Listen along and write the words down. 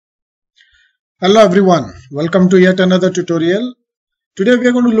Hello everyone, welcome to yet another tutorial. Today we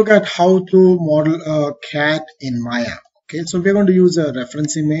are going to look at how to model a cat in Maya. Okay, so we are going to use a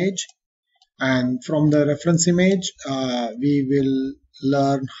reference image, and from the reference image we will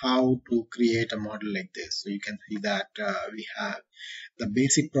learn how to create a model like this. So you can see that we have the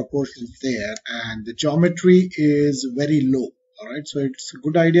basic proportions there and the geometry is very low. Alright, so it's a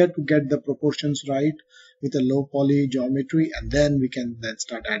good idea to get the proportions right with a low poly geometry, and then we can then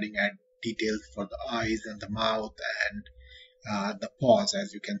start adding details for the eyes and the mouth and the paws.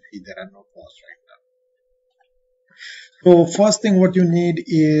 As you can see, there are no paws right now. So first thing what you need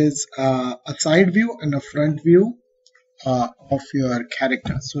is a side view and a front view of your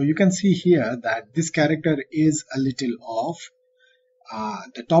character. So you can see here that this character is a little off.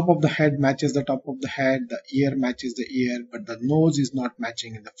 The top of the head matches the top of the head, the ear matches the ear, but the nose is not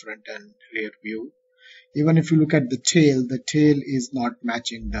matching in the front and rear view. Even if you look at the tail is not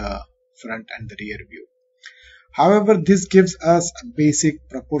matching the front and the rear view. However, this gives us basic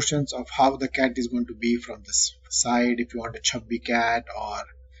proportions of how the cat is going to be from this side, if you want a chubby cat or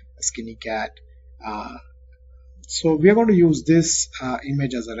a skinny cat. So we are going to use this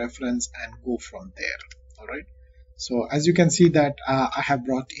image as a reference and go from there. Alright. So as you can see that I have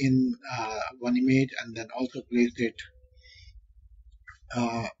brought in one image and then also placed it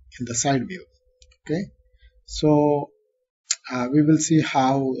in the side view. Okay. So we will see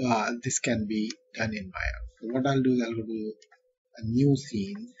how this can be done in Maya. So what I'll do is I'll go to a new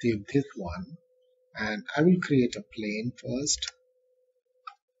scene, save this one, and I will create a plane first.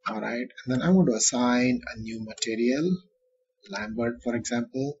 Alright, and then I'm going to assign a new material, Lambert for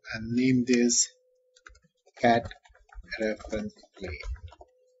example, and name this cat reference plane.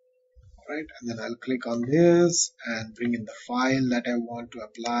 Alright, and then I'll click on this and bring in the file that I want to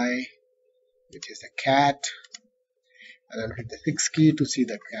apply, which is a cat. And then hit the 6 key to see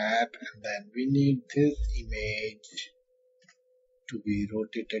the cat, and then we need this image to be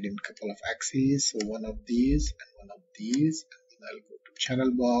rotated in a couple of axes. So one of these and one of these, and then I'll go to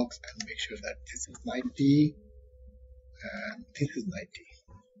channel box and make sure that this is 90 and this is 90.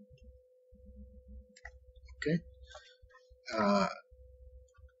 Okay.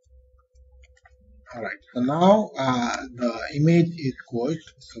 Alright, so now the image is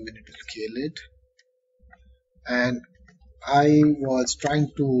squished, so we need to scale it, and I was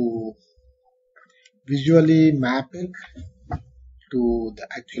trying to visually map it to the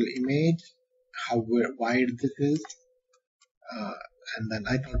actual image, how wide this is, and then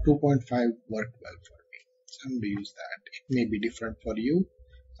I thought 2.5 worked well for me, so I'm going to use that. It may be different for you.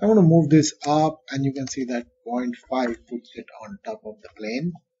 So I'm going to move this up, and you can see that 0.5 puts it on top of the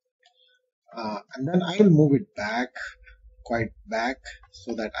plane, and then I will move it back, quite back,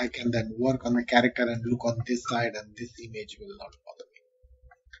 so that I can then work on the character and look on this side, and this image will not bother me.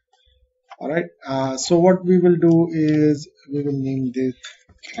 Alright, so what we will do is we will name this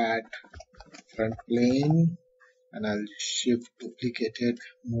cat front plane, and I'll shift duplicate it,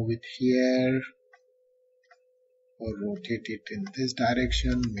 move it here, or rotate it in this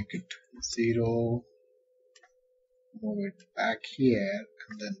direction, make it 0, move it back here,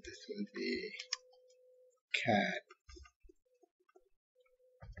 and then this will be cat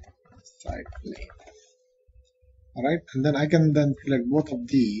side plane. Alright, and then I can then select both of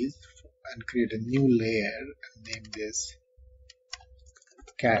these and create a new layer and name this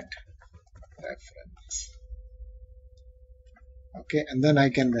cat reference. Okay, and then I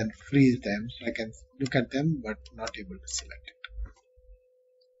can then freeze them, so I can look at them but not able to select it.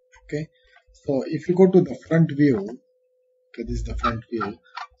 Okay, so if you go to the front view, okay, this is the front view,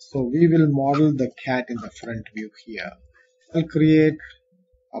 so we will model the cat in the front view here. I'll create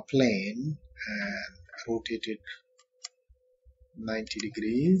a plane and rotate it 90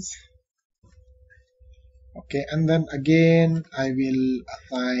 degrees. Okay, and then again I will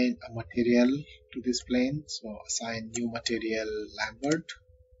assign a material to this plane, so assign new material Lambert,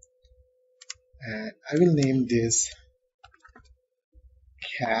 and I will name this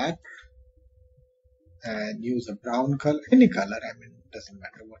cat and use a brown color, any color, I mean doesn't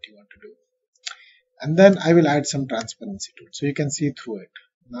matter what you want to do, and then I will add some transparency to it so you can see through it.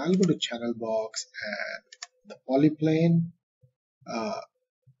 Now I'll go to channel box and the polyplane.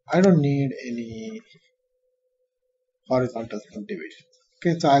 I don't need any horizontal subdivision.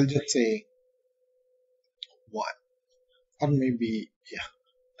 Okay, so I'll just say 1, or maybe, yeah,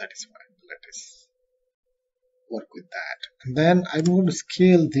 that is fine. Let us work with that. And then I'm going to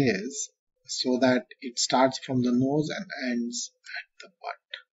scale this so that it starts from the nose and ends at the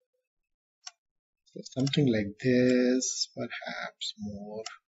butt. So something like this, perhaps more.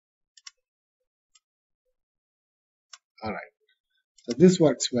 Alright, So this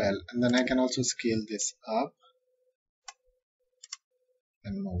works well, and then I can also scale this up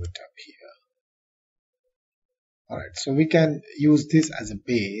and move it up here. Alright, so we can use this as a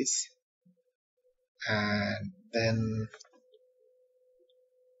base, and then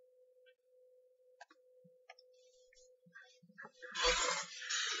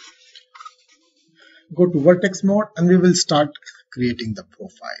go to vertex mode, and we will start creating the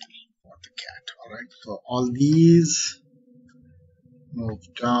profile for the cat. Alright, so all these move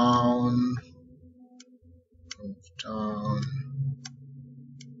down, move down.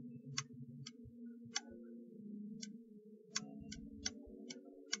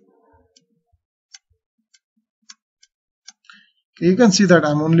 You can see that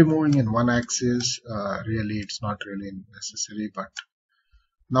I'm only moving in one axis. Really, it's not really necessary. But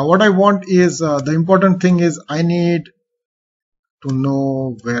now what I want is, the important thing is I need to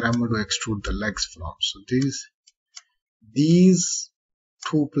know where I'm going to extrude the legs from. So these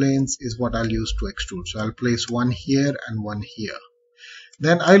two planes is what I'll use to extrude. So I'll place one here and one here.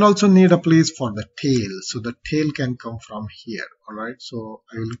 Then I'll also need a place for the tail. So the tail can come from here. Alright, so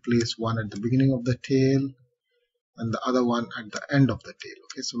I will place one at the beginning of the tail and the other one at the end of the tail.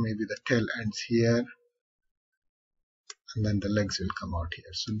 Okay, so maybe the tail ends here and then the legs will come out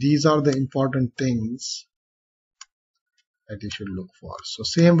here. So these are the important things that you should look for. So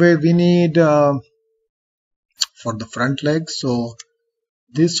same way we need for the front leg. So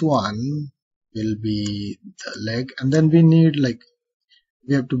this one will be the leg, and then we need, like,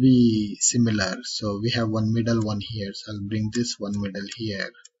 we have to be similar. So we have one middle one here. So I'll bring this one middle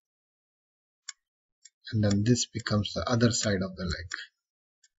here, and then this becomes the other side of the leg.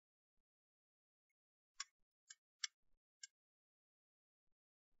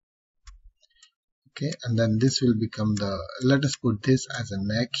 Okay, and then this will become the, let us put this as a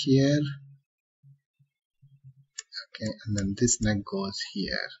neck here. Okay, and then this neck goes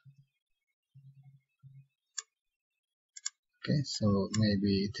here. Okay, so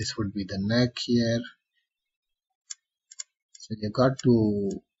maybe this would be the neck here. So you got to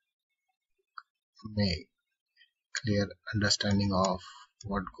make clear understanding of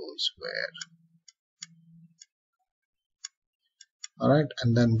what goes where. Alright,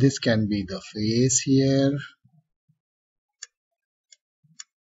 and then this can be the face here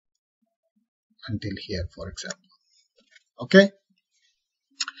until here, for example. Okay,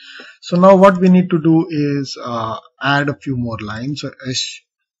 so now what we need to do is add a few more lines. So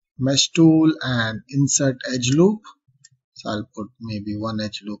mesh tool and insert edge loop. So I'll put maybe one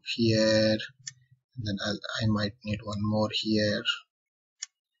edge loop here, and then I might need one more here,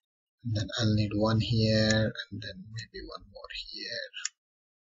 and then I'll need one here, and then maybe one more here.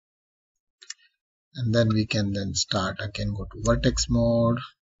 And then we can then start again, go to vertex mode,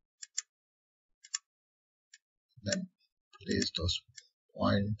 then place those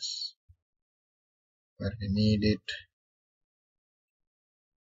points where we need it.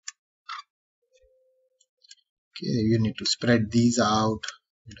 Okay, you need to spread these out.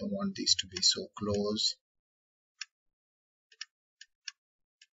 You don't want these to be so close.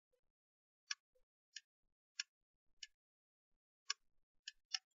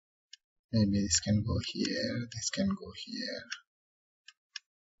 Maybe this can go here, this can go here.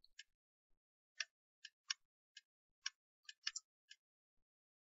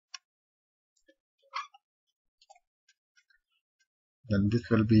 Then this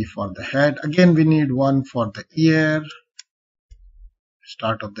will be for the head. Again, we need one for the ear,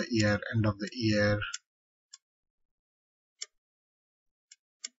 start of the ear, end of the ear.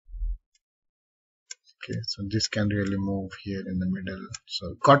 Okay, so this can really move here in the middle.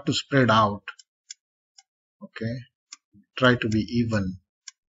 So got to spread out. Okay, try to be even.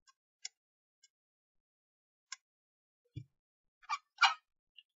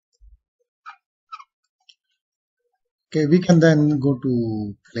 Okay, we can then go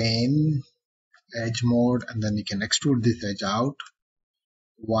to plane, edge mode, and then we can extrude this edge out.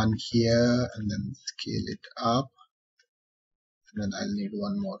 One here, and then scale it up. And then I'll need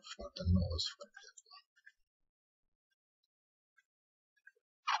one more for the nose, for example.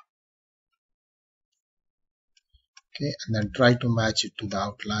 Okay, and then try to match it to the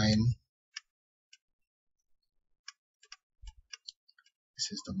outline.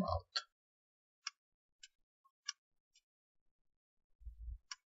 This is the mouth.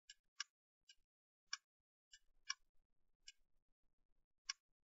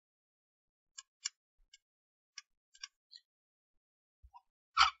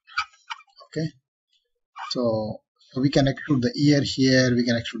 Okay, so we can extrude the ear here, we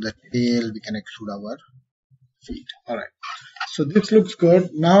can extrude the tail, we can extrude our feet. Alright, so this looks good.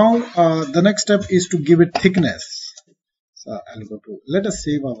 Now the next step is to give it thickness. So I'll go to, let us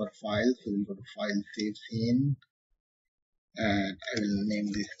save our file. So we'll go to File, Save Scene, and I will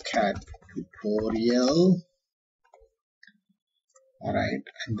name this cat tutorial. Alright,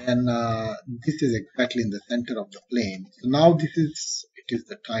 and then this is exactly in the center of the plane. So now it is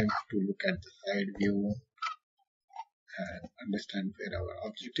the time to look at the side view and understand where our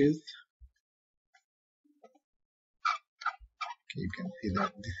object is. Okay, you can see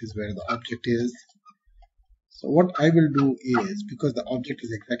that this is where the object is. So what I will do is, because the object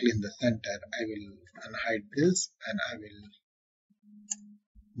is exactly in the center, I will unhide this and I will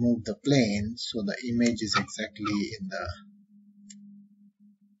move the plane so the image is exactly in the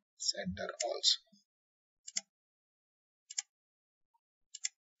center also.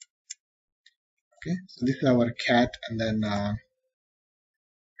 Okay, so this is our cat, and then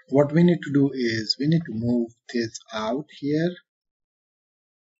what we need to do is we need to move this out here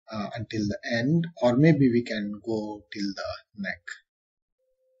until the end, or maybe we can go till the neck,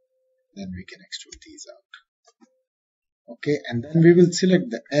 then we can extrude these out. Okay, and then we will select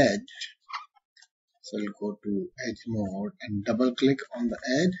the edge. So we'll go to edge mode and double click on the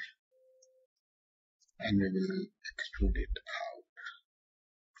edge, and we will extrude it out.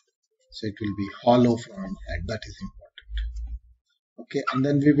 So it will be hollow from inside, that is important. Okay, and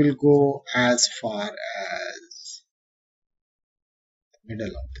then we will go as far as the middle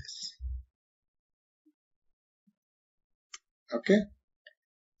of this. Okay,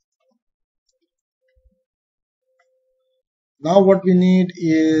 now what we need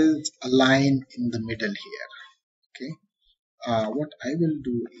is a line in the middle here. Okay, what I will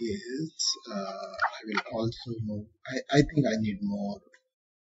do is I will also move, I think I need more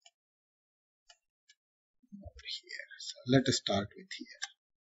here. So let us start with here,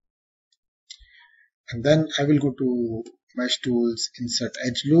 and then I will go to mesh tools, insert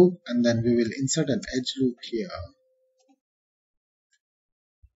edge loop, and then we will insert an edge loop here.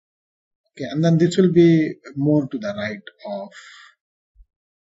 Okay, and then this will be more to the right of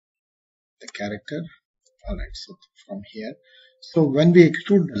the character. Alright, so from here, so when we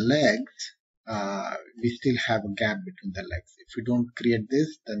extrude the legs, we still have a gap between the legs. If we don't create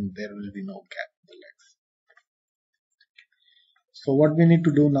this, then there will be no gap in the legs. So what we need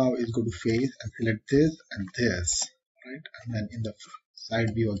to do now is go to face and select this and this, right? And then in the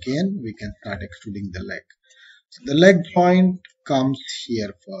side view again, we can start extruding the leg. So the leg joint comes here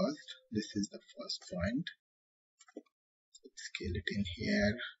first. This is the first joint. Let's scale it in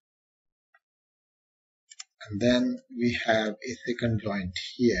here. And then we have a second joint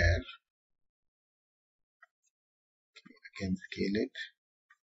here. Okay, again scale it.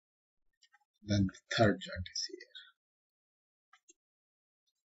 Then the third joint is here.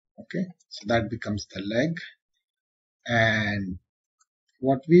 Okay, so that becomes the leg. And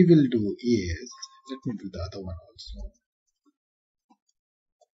what we will do is, let me do the other one also.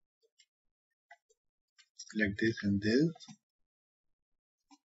 Select this and this.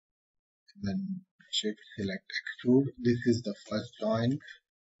 And then shift select extrude. This is the first joint.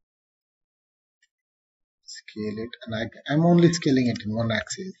 Scale it, and I'm only scaling it in one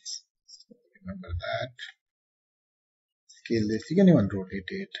axis. So remember that. Scale this. You can even rotate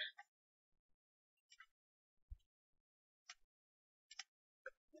it.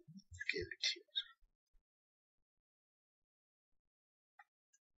 Scale it here.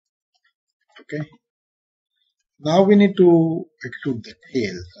 Okay. Now we need to extrude the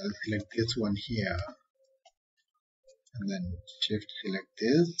tail. So I'll select this one here, and then shift select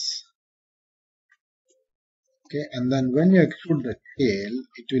this. Okay, and then when you extrude the tail,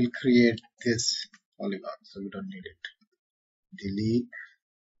 it will create this polygon, so we don't need it. Delete.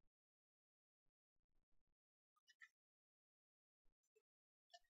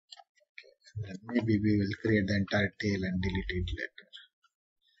 Okay, and then maybe we will create the entire tail and delete it later.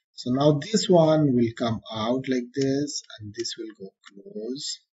 So now this one will come out like this, and this will go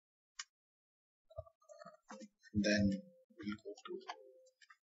close. And then we'll go to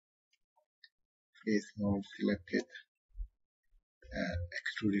face mode, select it, and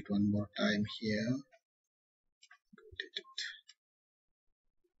extrude it one more time here. Rotate it.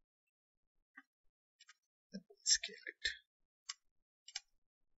 And scale it.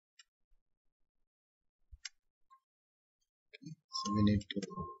 Okay, so we need to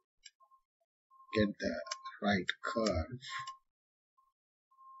get the right curve.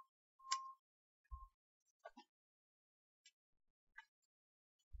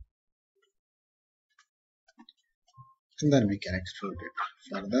 And then we can extrude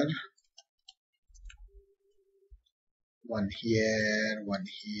it further. One here, one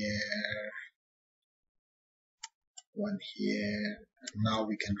here, one here. And now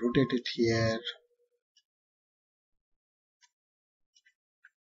we can rotate it here.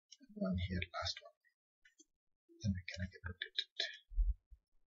 one here, last one. Then we can again rotate it.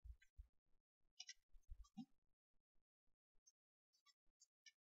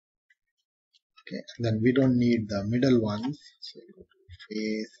 Okay, and then we don't need the middle ones, so we'll go to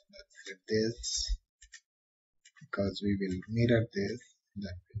face, let's set this, because we will mirror this,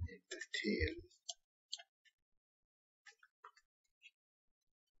 then we need the tail.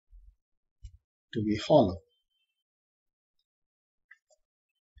 To be hollow.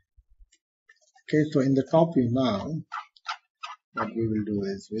 Okay, so in the top view now, what we will do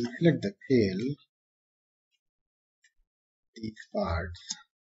is we'll select the tail, these parts,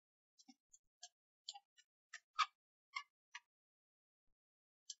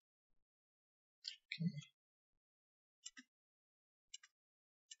 okay.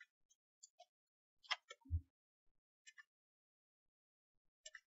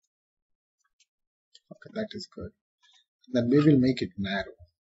 Okay, that is good. Then we will make it narrow.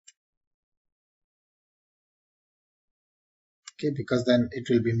 Okay, because then it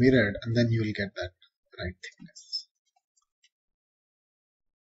will be mirrored and then you will get that right thickness.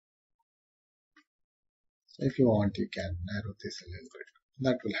 So if you want, you can narrow this a little bit.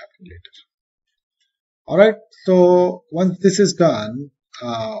 That will happen later. Alright, so once this is done,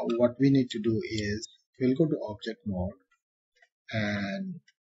 what we need to do is we'll go to object mode, and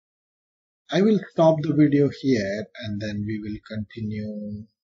I will stop the video here and then we will continue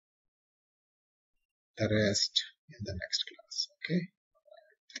the rest in the next class. Okay,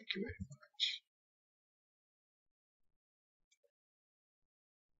 thank you very much.